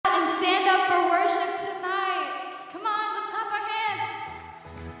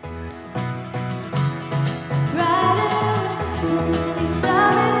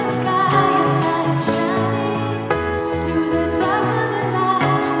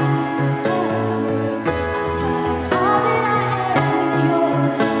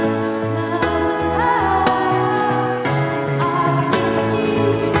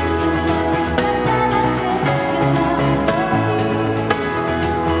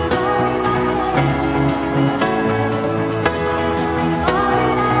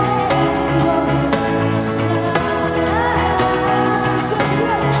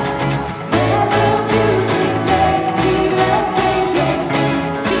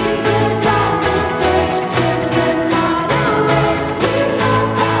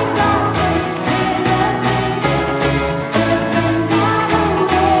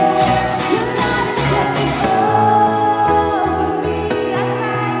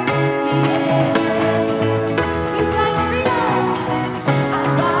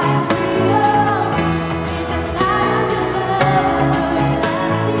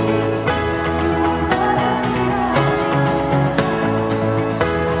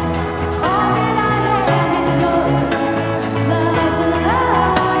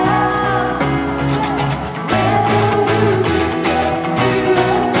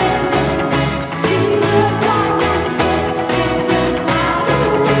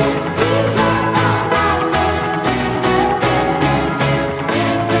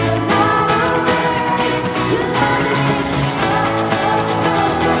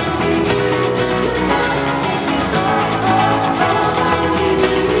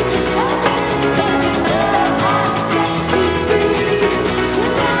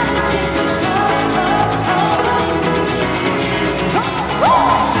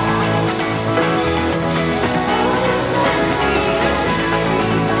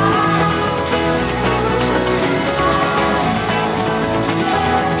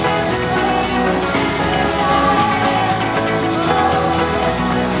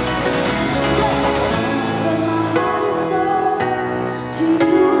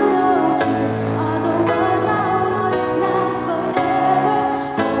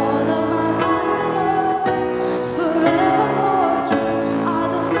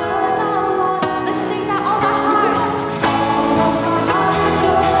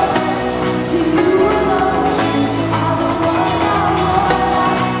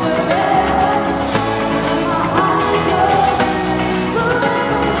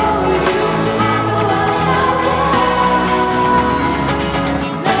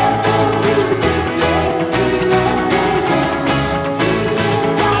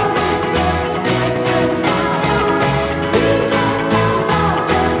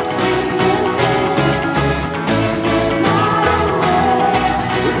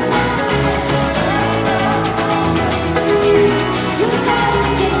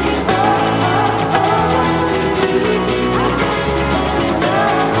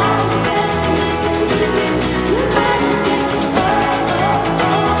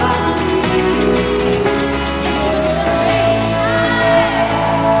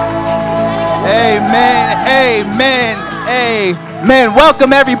Amen. Amen.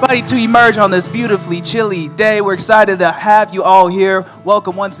 Welcome everybody to Emerge on this beautifully chilly day. We're excited to have you all here.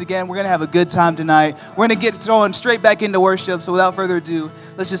 Welcome once again. We're going to have a good time tonight. We're going to get thrown straight back into worship. So without further ado,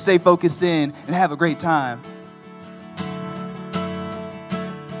 let's just stay focused in and have a great time.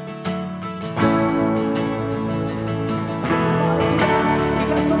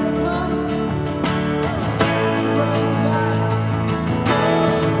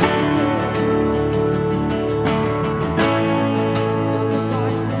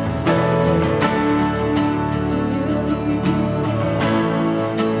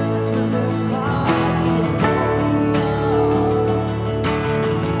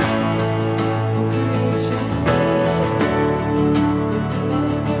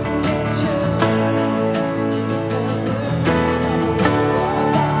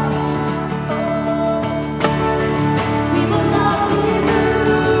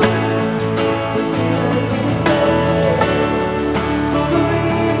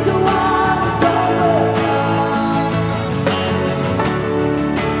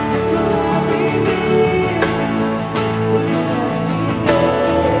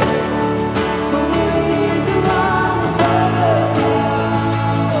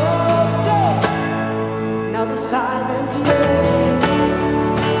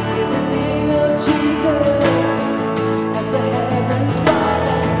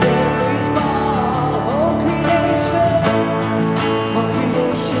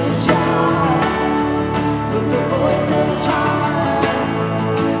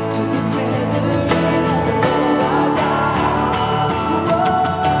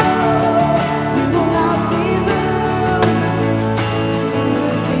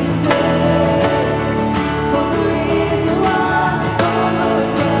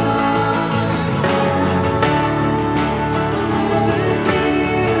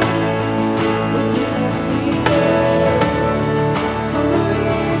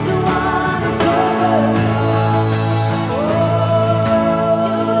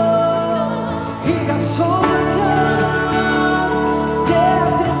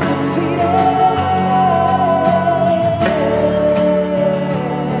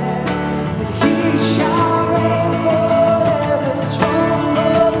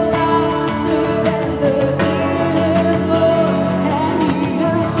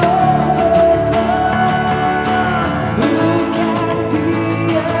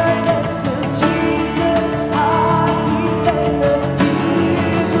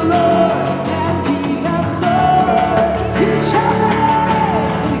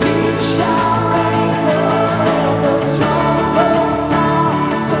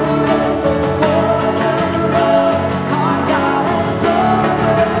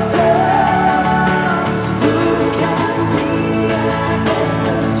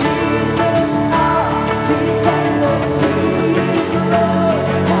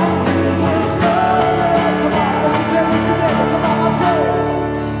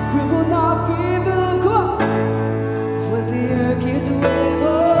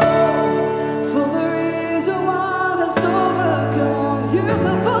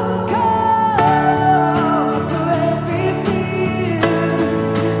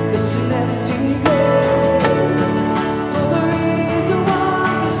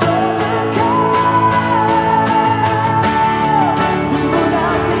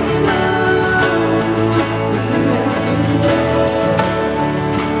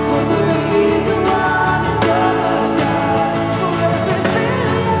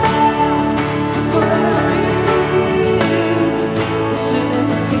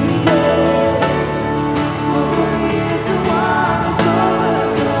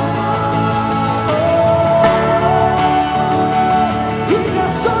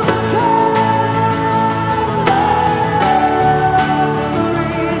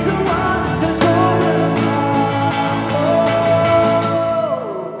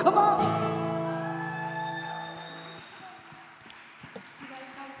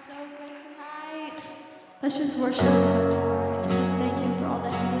 Let's just worship God tonight. Just thank Him for all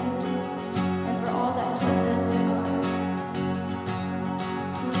that He is and for all that He says we are.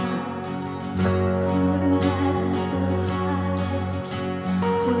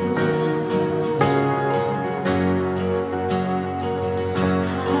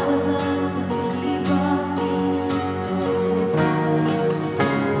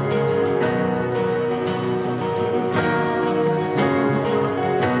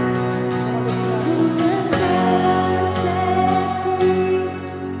 Say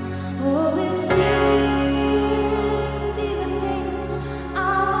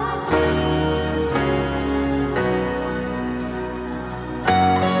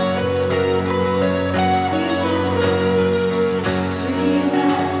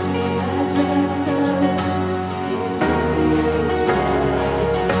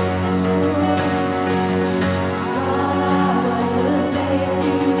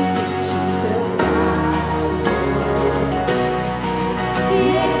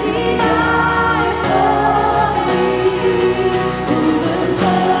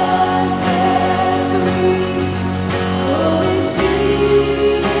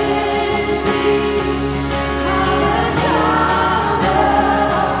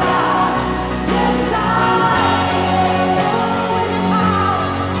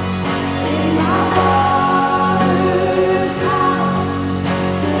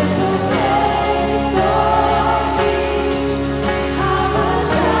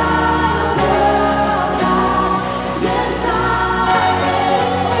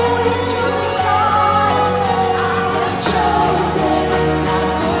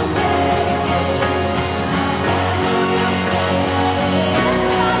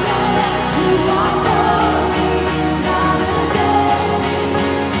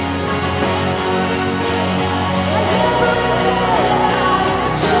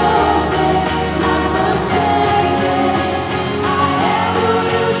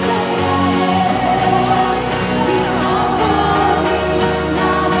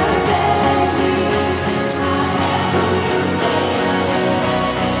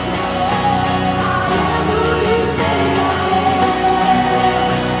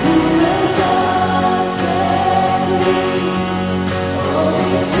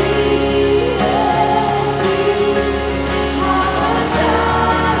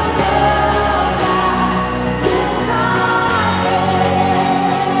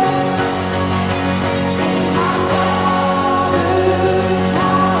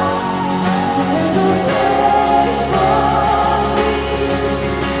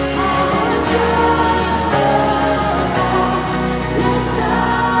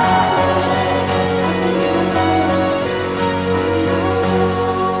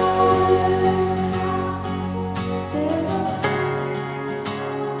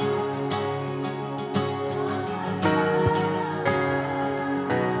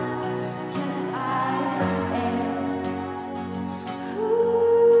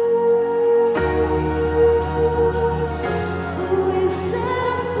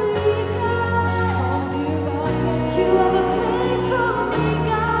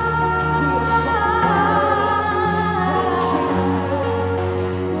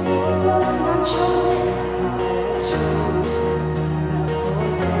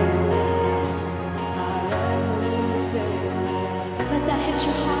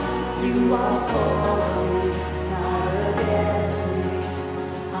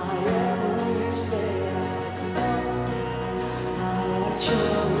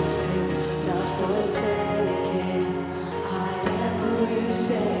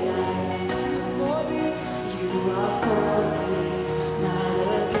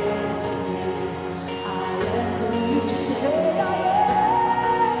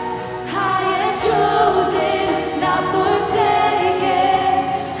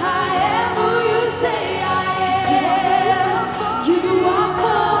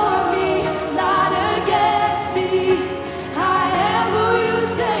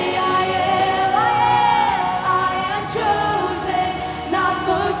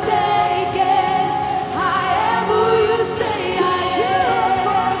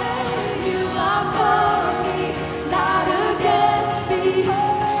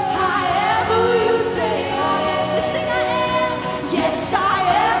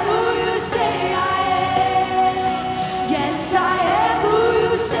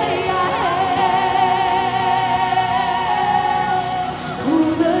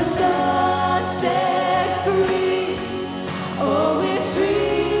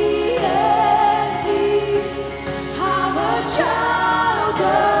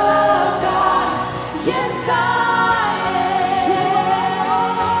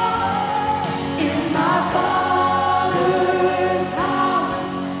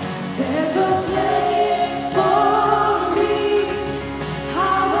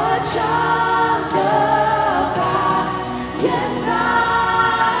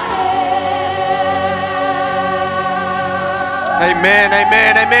Amen,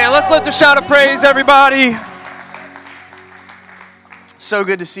 amen, amen. Let's lift a shout of praise, everybody. So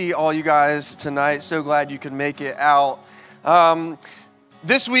good to see all you guys tonight. So glad you could make it out.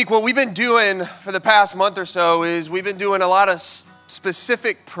 This week, what we've been doing for the past month or so is we've been doing a lot of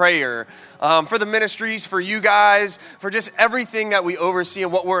specific prayer for the ministries, for you guys, for just everything that we oversee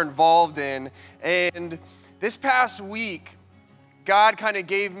and what we're involved in. And this past week, God kind of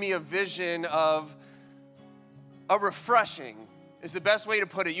gave me a vision of a refreshing is the best way to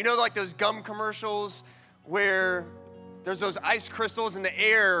put it. You know, like those gum commercials where there's those ice crystals and the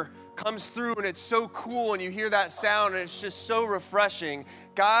air comes through and it's so cool and you hear that sound and it's just so refreshing.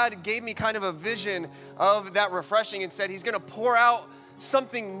 God gave me kind of a vision of that refreshing and said he's going to pour out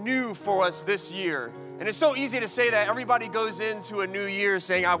something new for us this year. And it's so easy to say that. Everybody goes into a new year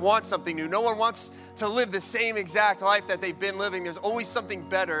saying, I want something new. No one wants to live the same exact life that they've been living. There's always something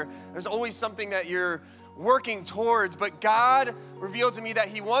better. There's always something that you're working towards, but God revealed to me that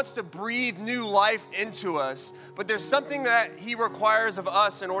he wants to breathe new life into us, but there's something that he requires of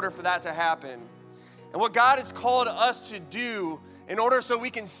us in order for that to happen. And what God has called us to do in order so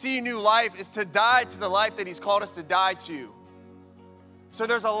we can see new life is to die to the life that he's called us to die to. So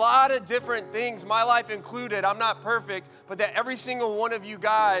there's a lot of different things, my life included. I'm not perfect, but that every single one of you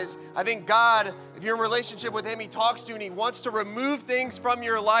guys, I think God, if you're in relationship with him, he talks to you and he wants to remove things from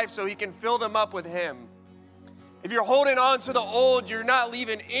your life so he can fill them up with him. If you're holding on to the old, you're not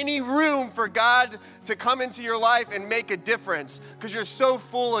leaving any room for God to come into your life and make a difference because you're so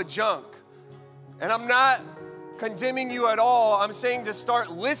full of junk. And I'm not condemning you at all. I'm saying to start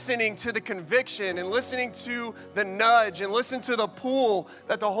listening to the conviction and listening to the nudge and listen to the pull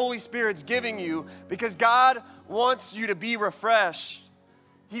that the Holy Spirit's giving you because God wants you to be refreshed.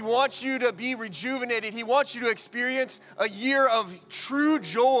 He wants you to be rejuvenated. He wants you to experience a year of true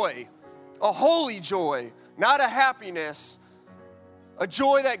joy, a holy joy. Not a happiness, a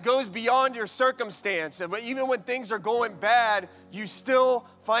joy that goes beyond your circumstance. And even when things are going bad, you still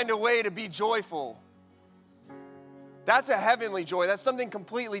find a way to be joyful. That's a heavenly joy. That's something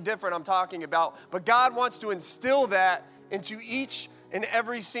completely different I'm talking about. But God wants to instill that into each and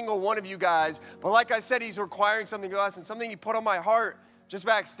every single one of you guys. But like I said, he's requiring something of us. And something he put on my heart just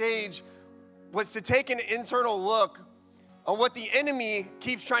backstage was to take an internal look on what the enemy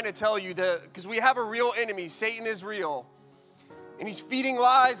keeps trying to tell you, because we have a real enemy. Satan is real. And he's feeding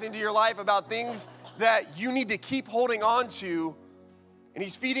lies into your life about things that you need to keep holding on to. And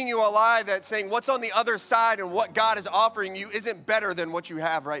he's feeding you a lie that's saying what's on the other side and what God is offering you isn't better than what you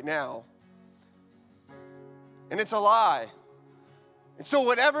have right now. And it's a lie. And so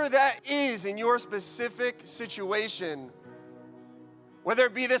whatever that is in your specific situation, whether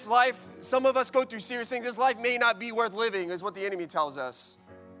it be this life, some of us go through serious things. This life may not be worth living, is what the enemy tells us.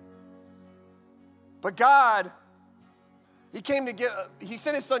 But God, he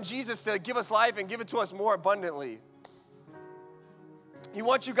sent his son Jesus to give us life and give it to us more abundantly. He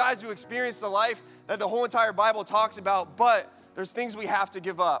wants you guys to experience the life that the whole entire Bible talks about, but there's things we have to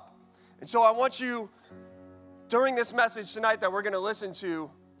give up. And so I want you, during this message tonight that we're going to listen to,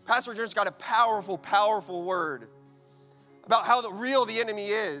 Pastor Jer's got a powerful, powerful word about how real the enemy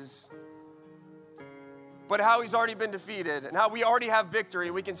is, but how he's already been defeated and how we already have victory.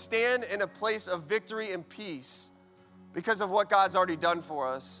 We can stand in a place of victory and peace because of what God's already done for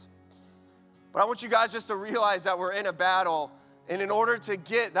us. But I want you guys just to realize that we're in a battle, and in order to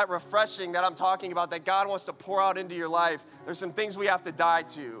get that refreshing that I'm talking about, that God wants to pour out into your life, there's some things we have to die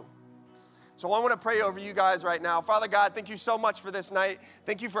to. So I want to pray over you guys right now. Father God, thank you so much for this night.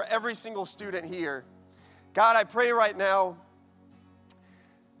 Thank you for every single student here. God, I pray right now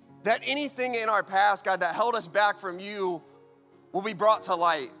that anything in our past, God, that held us back from you will be brought to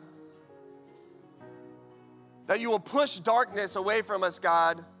light. That you will push darkness away from us,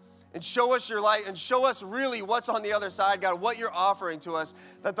 God, and show us your light and show us really what's on the other side, God, what you're offering to us.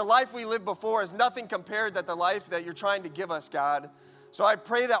 That the life we lived before is nothing compared to the life that you're trying to give us, God. So I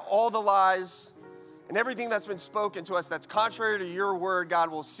pray that all the lies and everything that's been spoken to us that's contrary to your word, God,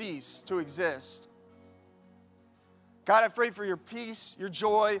 will cease to exist. God, I pray for your peace, your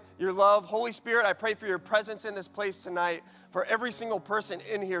joy, your love. Holy Spirit, I pray for your presence in this place tonight, for every single person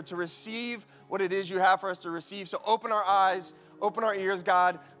in here to receive what it is you have for us to receive. So open our eyes, open our ears,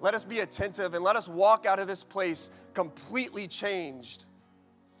 God. Let us be attentive and let us walk out of this place completely changed.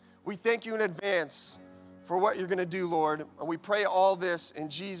 We thank you in advance for what you're going to do, Lord. And we pray all this in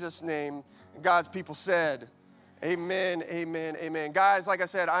Jesus' name. And God's people said, amen, amen, amen. Guys, like I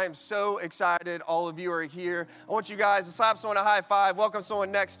said, I am so excited all of you are here. I want you guys to slap someone a high five, welcome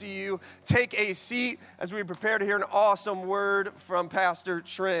someone next to you. Take a seat as we prepare to hear an awesome word from Pastor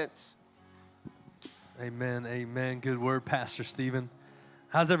Trent. Amen, amen. Good word, Pastor Stephen.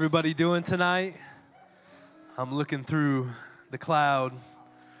 How's everybody doing tonight? I'm looking through the cloud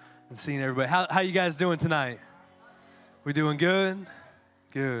and seeing everybody. How you guys doing tonight? We doing good?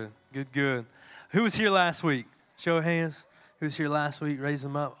 Good. Who was here last week? Show of hands. Who was here last week? Raise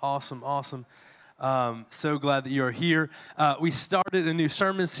them up. Awesome. So glad that you are here. We started a new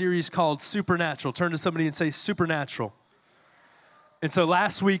sermon series called Supernatural. Turn to somebody and say Supernatural. And so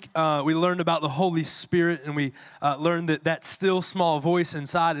last week, we learned about the Holy Spirit, and we learned that that still small voice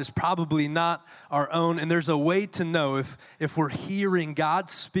inside is probably not our own. And there's a way to know if we're hearing God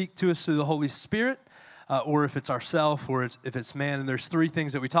speak to us through the Holy Spirit, or if it's ourself, or if it's man. And there's three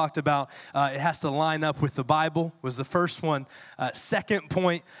things that we talked about. It has to line up with the Bible, was the first one. Second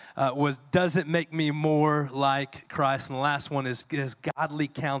point was, does it make me more like Christ? And the last one is godly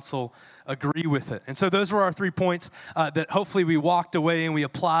counsel agree with it? And so those were our 3 points that hopefully we walked away and we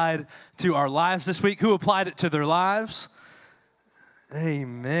applied to our lives this week. Who applied it to their lives?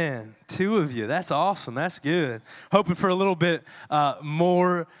 Amen. 2 of you. That's awesome. That's good. Hoping for a little bit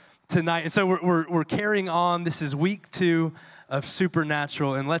more tonight. And so we're carrying on. This is week 2 of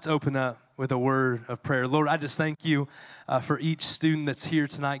Supernatural, and let's open up with a word of prayer. Lord, I just thank you for each student that's here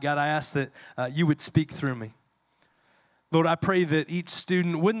tonight. God, I ask that you would speak through me. Lord, I pray that each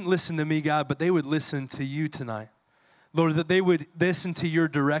student wouldn't listen to me, God, but they would listen to you tonight. Lord, that they would listen to your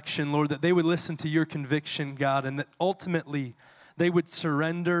direction, Lord, that they would listen to your conviction, God, and that ultimately they would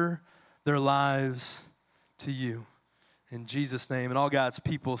surrender their lives to you. In Jesus' name, and all God's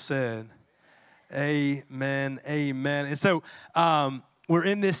people said, amen, amen. And so we're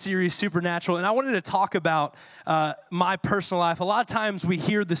in this series, Supernatural, and I wanted to talk about my personal life. A lot of times we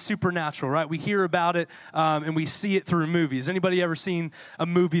hear the supernatural, right? We hear about it and we see it through movies. Anybody ever seen a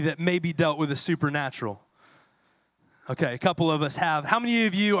movie that maybe dealt with the supernatural? Okay, a couple of us have. How many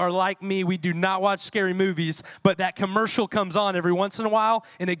of you are like me? We do not watch scary movies, but that commercial comes on every once in a while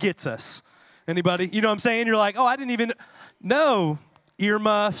and it gets us. Anybody? You know what I'm saying? You're like, oh, I didn't even know.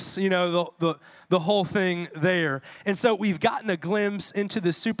 Earmuffs, you know, the whole thing there. And so we've gotten a glimpse into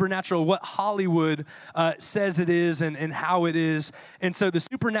the supernatural, what Hollywood says it is and how it is. And so the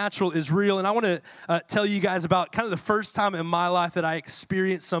supernatural is real. And I want to tell you guys about kind of the first time in my life that I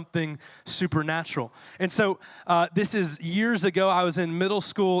experienced something supernatural. And so this is years ago. I was in middle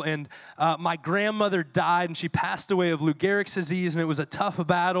school, and my grandmother died, and she passed away of Lou Gehrig's disease, and it was a tough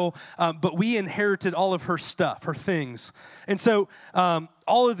battle. But we inherited all of her stuff, her things. And so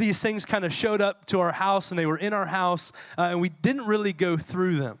all of these things kind of showed up to our house, and they were in our house, and we didn't really go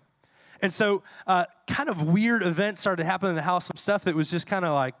through them. And so kind of weird events started happening in the house, some stuff that was just kind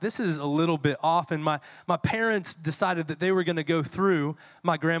of like, this is a little bit off. And my parents decided that they were going to go through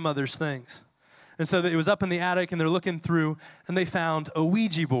my grandmother's things. And so it was up in the attic, and they're looking through, and they found a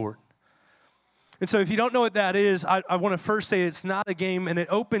Ouija board. And so if you don't know what that is, I want to first say it's not a game, and it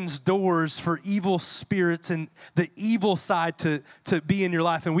opens doors for evil spirits and the evil side to be in your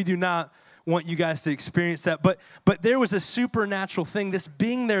life. And we do not want you guys to experience that. But there was a supernatural thing. This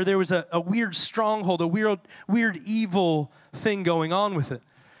being there was a weird stronghold, a weird evil thing going on with it.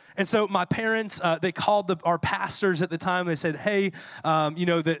 And so my parents, they called our pastors at the time. They said, hey,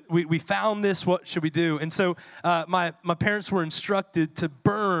 that we found this. What should we do? And so my parents were instructed to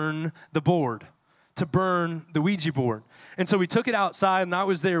burn the board, to burn the Ouija board. And so we took it outside, and I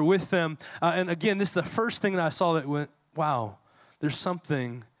was there with them. And again, this is the first thing that I saw that went, wow, there's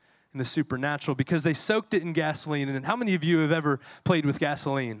something in the supernatural, because they soaked it in gasoline. And how many of you have ever played with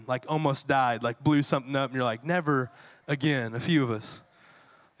gasoline, like almost died, like blew something up, and you're like, never again? A few of us.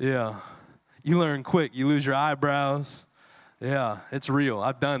 Yeah. You learn quick. You lose your eyebrows. Yeah, it's real.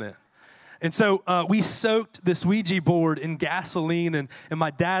 I've done it. And so we soaked this Ouija board in gasoline, and my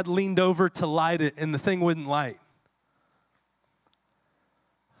dad leaned over to light it, and the thing wouldn't light.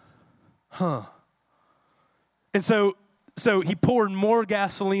 And so he poured more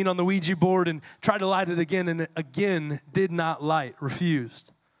gasoline on the Ouija board and tried to light it again, and it again did not light,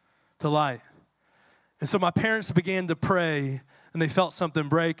 refused to light. And so my parents began to pray, and they felt something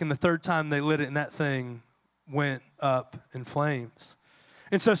break, and the third time they lit it, and that thing went up in flames.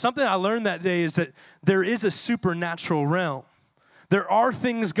 And so something I learned that day is that there is a supernatural realm. There are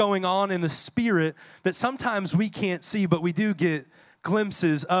things going on in the spirit that sometimes we can't see, but we do get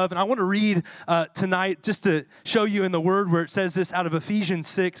glimpses of. And I want to read tonight just to show you in the Word where it says this out of Ephesians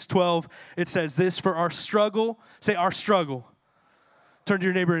 6:12. It says this, for our struggle, say our struggle. Turn to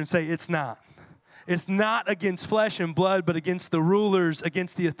your neighbor and say, it's not. It's not against flesh and blood, but against the rulers,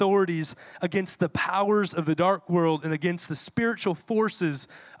 against the authorities, against the powers of the dark world, and against the spiritual forces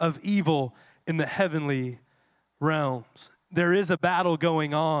of evil in the heavenly realms. There is a battle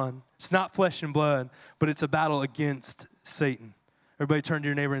going on. It's not flesh and blood, but it's a battle against Satan. Everybody turn to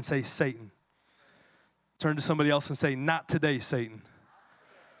your neighbor and say, Satan. Turn to somebody else and say, not today, Satan.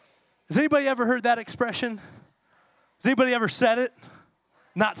 Has anybody ever heard that expression? Has anybody ever said it?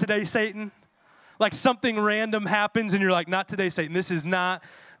 Not today, Satan. Like something random happens and you're like, not today, Satan. This is not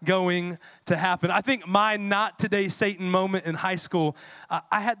going to happen. I think my not today, Satan moment in high school,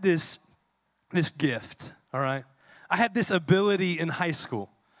 I had this gift, all right? I had this ability in high school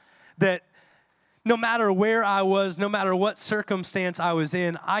that no matter where I was, no matter what circumstance I was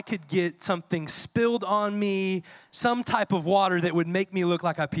in, I could get something spilled on me, some type of water that would make me look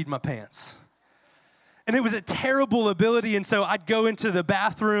like I peed my pants. And it was a terrible ability, and so I'd go into the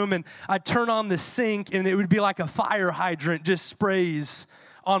bathroom and I'd turn on the sink, and it would be like a fire hydrant just sprays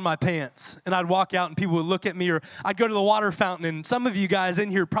on my pants. And I'd walk out and people would look at me, or I'd go to the water fountain, and some of you guys in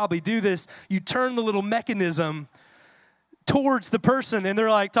here probably do this. You turn the little mechanism towards the person, and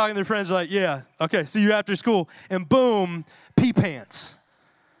they're like talking to their friends, they're like, yeah, okay, see you after school, and boom, pee pants.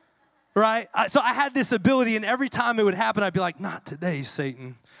 Right? So I had this ability, and every time it would happen, I'd be like, not today,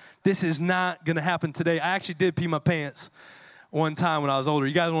 Satan. This is not going to happen today. I actually did pee my pants one time when I was older.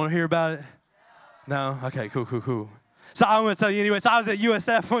 You guys want to hear about it? No? Okay, cool. So I'm going to tell you anyway. So I was at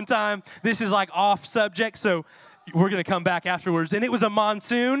USF one time. This is like off subject, so we're going to come back afterwards. And it was a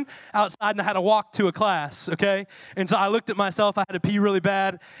monsoon outside, and I had to walk to a class, okay? And so I looked at myself. I had to pee really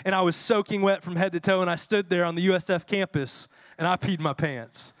bad, and I was soaking wet from head to toe, and I stood there on the USF campus, and I peed my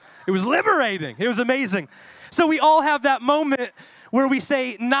pants. It was liberating. It was amazing. So we all have that moment where we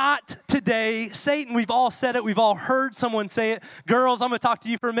say, not today, Satan. We've all said it. We've all heard someone say it. Girls, I'm going to talk to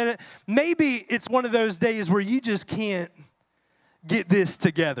you for a minute. Maybe it's one of those days where you just can't get this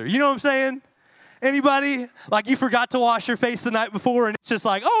together. You know what I'm saying? Anybody? Like you forgot to wash your face the night before, and it's just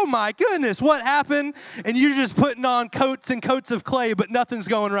like, oh my goodness, what happened? And you're just putting on coats and coats of clay, but nothing's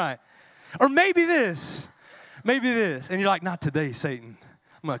going right. Or maybe this. And you're like, not today, Satan.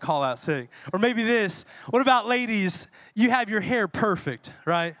 I'm going to call out sick. Or maybe this. What about ladies? You have your hair perfect,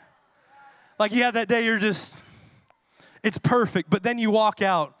 right? Like you have that day it's perfect. But then you walk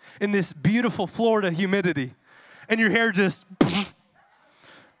out in this beautiful Florida humidity and your hair just,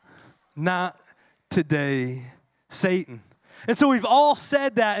 not today, Satan. And so we've all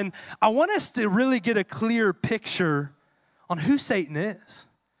said that. And I want us to really get a clear picture on who Satan is.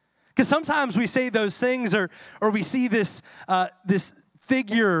 Because sometimes we say those things or we see this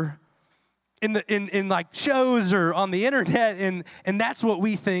figure in like shows or on the internet, and that's what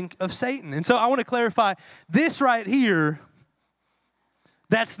we think of Satan. And so I want to clarify this right here.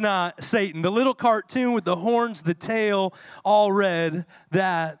 That's not Satan. The little cartoon with the horns, the tail, all red,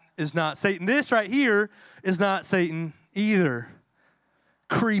 that is not Satan. This right here is not Satan either.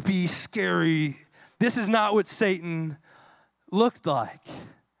 Creepy, scary. This is not what Satan looked like.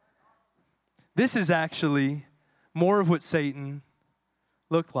 This is actually more of what Satan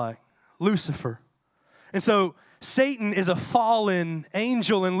looked like, Lucifer. And so Satan is a fallen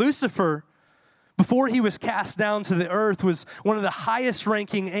angel, and Lucifer, before he was cast down to the earth, was one of the highest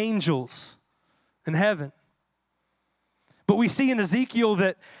ranking angels in heaven. But we see in Ezekiel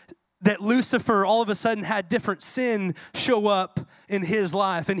that Lucifer all of a sudden had different sin show up in his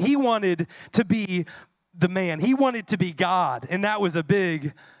life, and he wanted to be the man. He wanted to be God, and that was a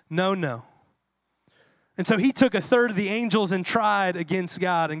big no-no. And so he took a third of the angels and tried against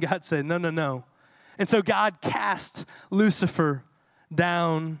God, and God said, no, no, no. And so God cast Lucifer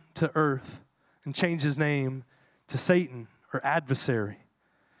down to earth and changed his name to Satan, or adversary.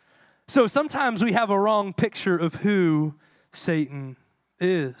 So sometimes we have a wrong picture of who Satan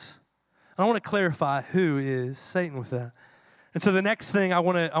is. I want to clarify who is Satan with that. And so the next thing I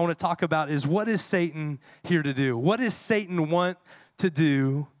want to talk about is, what is Satan here to do? What does Satan want to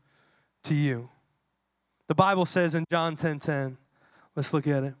do to you? The Bible says in John 10:10, let's look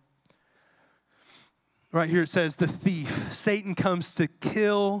at it. Right here it says, the thief, Satan comes to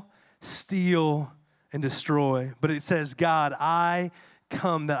kill, steal, and destroy. But it says, God, I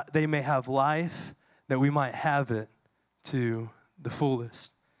come that they may have life, that we might have it to the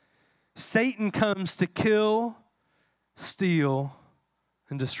fullest. Satan comes to kill, steal,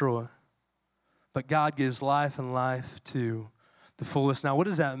 and destroy. But God gives life and life to the fullest. Now, what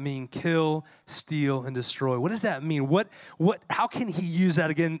does that mean? Kill, steal, and destroy. What does that mean? How can he use that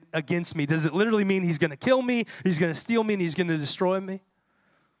against me? Does it literally mean he's going to kill me, he's going to steal me, and he's going to destroy me?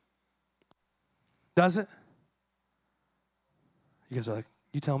 Does it? You guys are like,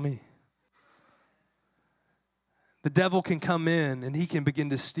 you tell me. The devil can come in and he can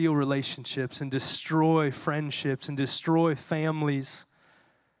begin to steal relationships and destroy friendships and destroy families.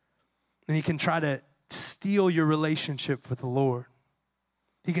 And he can try to steal your relationship with the Lord.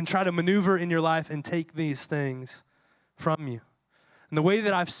 He can try to maneuver in your life and take these things from you. And the way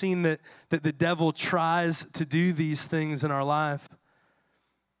that I've seen that the devil tries to do these things in our life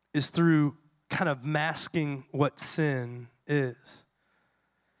is through kind of masking what sin is.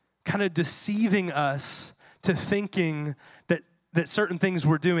 Kind of deceiving us to thinking that certain things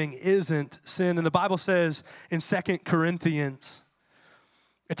we're doing isn't sin. And the Bible says in 2 Corinthians,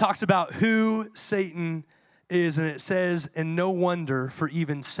 it talks about who Satan is, and it says, and no wonder, for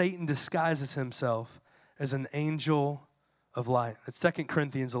even Satan disguises himself as an angel of light. That's 2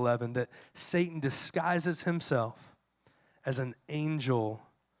 Corinthians 11, that Satan disguises himself as an angel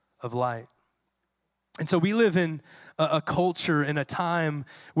of light. And so we live in a culture, in a time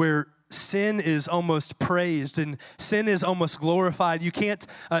where sin is almost praised and sin is almost glorified. You can't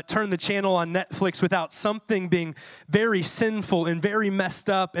turn the channel on Netflix without something being very sinful and very messed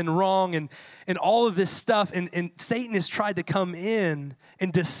up and wrong and all of this stuff. And Satan has tried to come in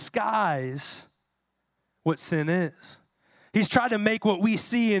and disguise what sin is. He's tried to make what we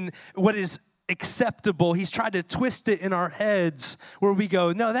see and what is acceptable. He's tried to twist it in our heads where we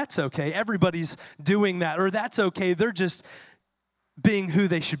go, no, that's okay. Everybody's doing that. Or that's okay. They're just being who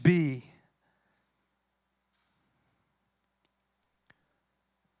they should be.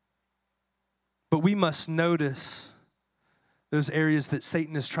 But we must notice those areas that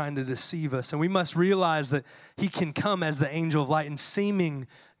Satan is trying to deceive us. And we must realize that he can come as the angel of light and seeming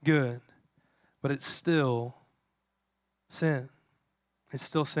good, but it's still sin. It's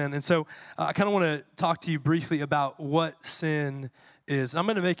still sin. And so I kind of want to talk to you briefly about what sin is. I'm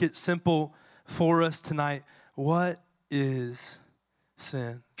going to make it simple for us tonight. What is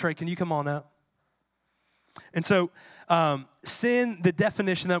sin? Trey, can you come on up? And so sin, the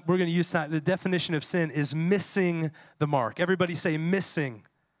definition that we're going to use tonight, the definition of sin is missing the mark. Everybody say missing.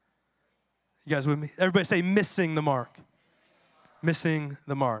 You guys with me? Everybody say missing the mark. Missing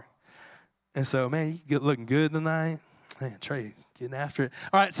the mark. And so, man, you looking good tonight. Man, Trey, getting after it.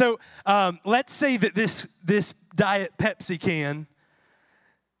 All right, so let's say that this Diet Pepsi can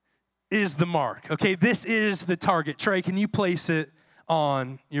is the mark. Okay, this is the target. Trey, can you place it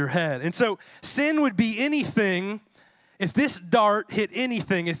on your head? And so sin would be anything, if this dart hit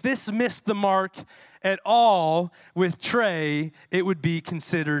anything, if this missed the mark at all with Trey, it would be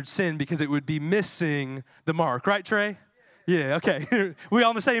considered sin because it would be missing the mark. Right, Trey? Yeah, okay. We all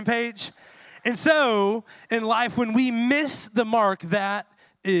on the same page? And so, in life, when we miss the mark, that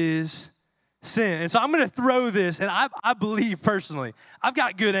is sin. And so I'm going to throw this, and I believe personally, I've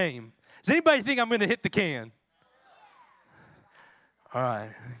got good aim. Does anybody think I'm going to hit the can? All right,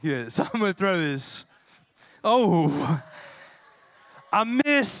 good. So I'm going to throw this. Oh, I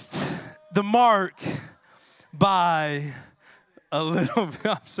missed the mark by a little bit.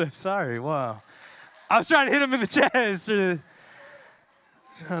 I'm so sorry. Wow. I was trying to hit him in the chest.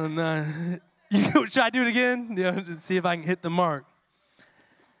 Should I do it again? To see if I can hit the mark.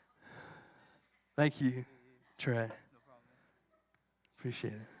 Thank you, Trey. No problem.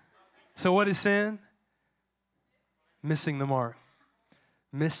 Appreciate it. So what is sin? Missing the mark.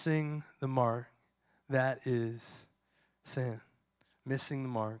 Missing the mark. That is sin. Missing the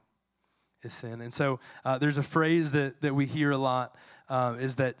mark is sin. And so there's a phrase that we hear a lot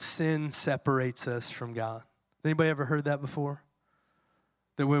is that sin separates us from God. Anybody ever heard that before?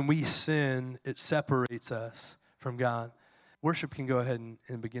 That when we sin, it separates us from God. Worship can go ahead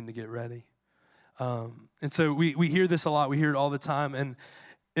and begin to get ready. And so we hear this a lot. We hear it all the time. And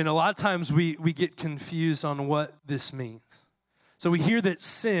a lot of times we get confused on what this means. So we hear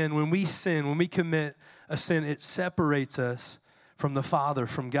that when we commit a sin, it separates us from the Father,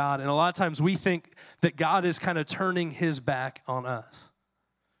 from God. And a lot of times we think that God is kind of turning his back on us.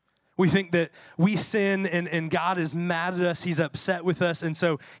 We think that we sin and God is mad at us, he's upset with us, and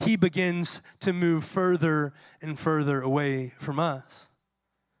so he begins to move further and further away from us.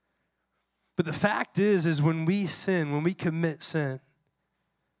 But the fact is when we sin, when we commit sin,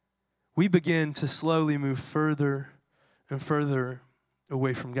 we begin to slowly move further and further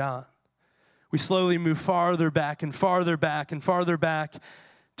away from God. We slowly move farther back and farther back and farther back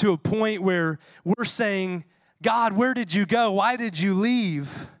to a point where we're saying, God, where did you go? Why did you leave?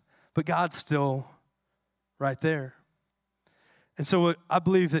 But God's still right there. And so what I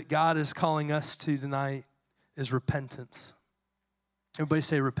believe that God is calling us to tonight is repentance. Everybody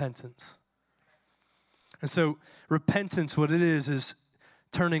say repentance. And so repentance, what it is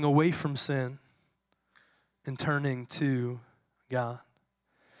turning away from sin and turning to God.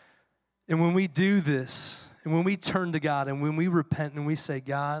 And when we do this, and when we turn to God, and when we repent and we say,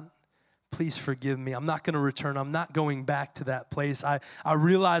 God, please forgive me. I'm not going to return. I'm not going back to that place. I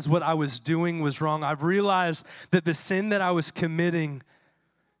realized what I was doing was wrong. I've realized that the sin that I was committing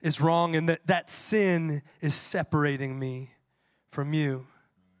is wrong and that sin is separating me from you.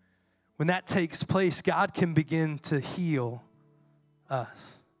 When that takes place, God can begin to heal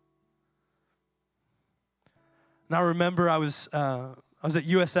us. And I remember I was at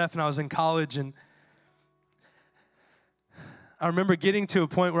USF and I was in college, and I remember getting to a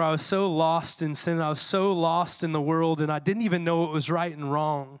point where I was so lost in sin, I was so lost in the world, and I didn't even know what was right and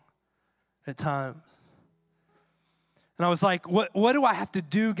wrong at times. And I was like, what do I have to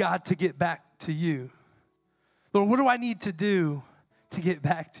do, God, to get back to you? Lord, what do I need to do to get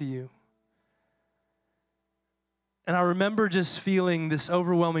back to you? And I remember just feeling this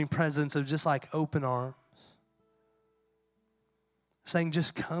overwhelming presence of just like open arms, saying,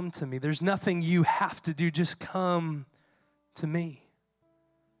 just come to me. There's nothing you have to do, just come to me.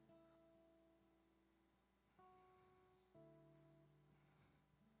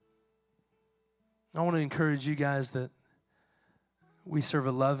 I want to encourage you guys that we serve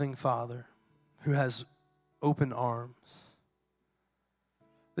a loving Father who has open arms.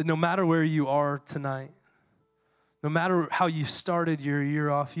 That no matter where you are tonight, no matter how you started your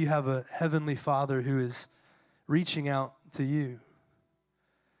year off, you have a heavenly Father who is reaching out to you,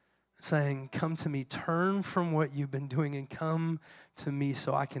 saying, come to me, turn from what you've been doing and come to me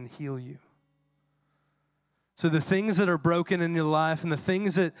so I can heal you. So the things that are broken in your life and the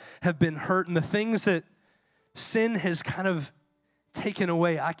things that have been hurt and the things that sin has kind of taken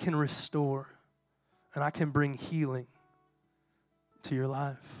away, I can restore and I can bring healing to your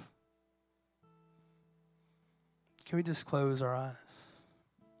life. Can we just close our eyes?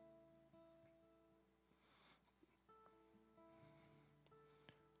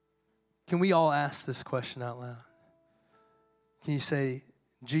 Can we all ask this question out loud? Can you say,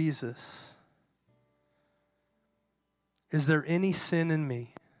 Jesus, is there any sin in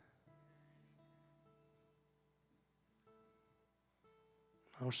me?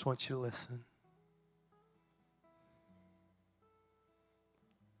 I just want you to listen.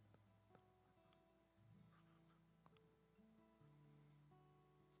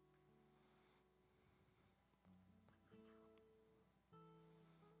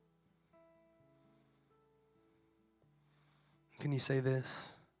 Can you say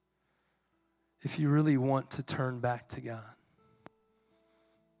this? If you really want to turn back to God,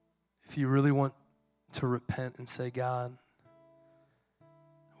 if you really want to repent and say, God,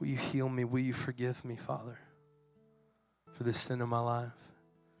 will you heal me? Will you forgive me, Father, for this sin in my life?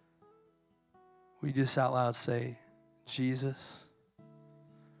 Will you just out loud say, Jesus,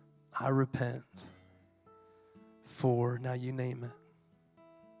 I repent for, now you name it.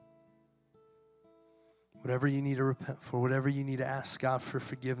 Whatever you need to repent for, whatever you need to ask God for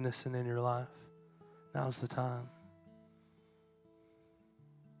forgiveness in your life, now's the time.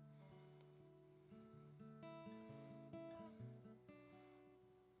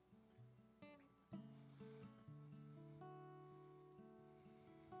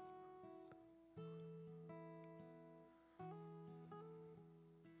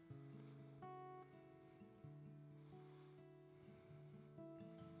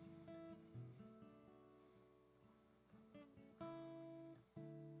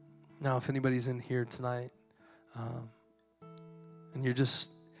 Now, if anybody's in here tonight and you're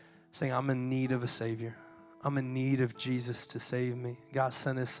just saying, I'm in need of a Savior. I'm in need of Jesus to save me. God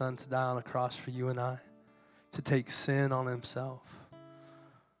sent his son to die on a cross for you and I, to take sin on himself.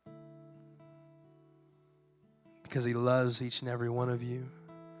 Because he loves each and every one of you.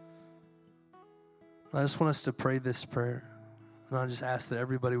 And I just want us to pray this prayer. And I just ask that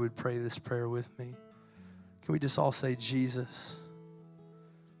everybody would pray this prayer with me. Can we just all say, Jesus,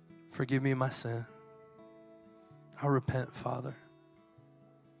 forgive me my sin. I repent, Father.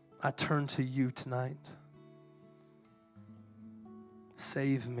 I turn to you tonight.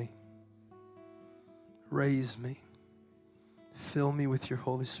 Save me. Raise me. Fill me with your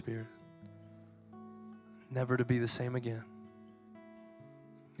Holy Spirit. Never to be the same again.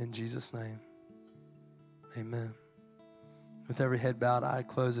 In Jesus' name, amen. With every head bowed, eye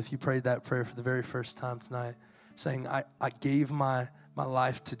closed, if you prayed that prayer for the very first time tonight, saying, I gave my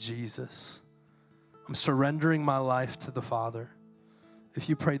life to Jesus. I'm surrendering my life to the Father. If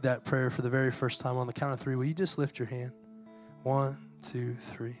you prayed that prayer for the very first time, on the count of 3, will you just lift your hand? 1, 2,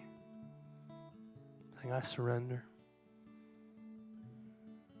 3. Saying, I surrender.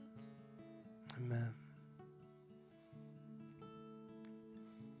 Amen.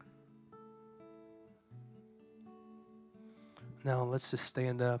 Now, let's just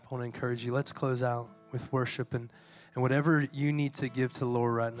stand up. I want to encourage you. Let's close out with worship. And whatever you need to give to the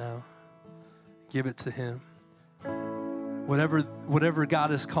Lord right now, give it to him. Whatever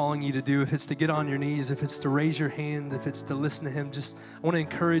God is calling you to do, if it's to get on your knees, if it's to raise your hand, if it's to listen to him, I want to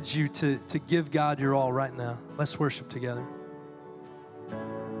encourage you to give God your all right now. Let's worship together.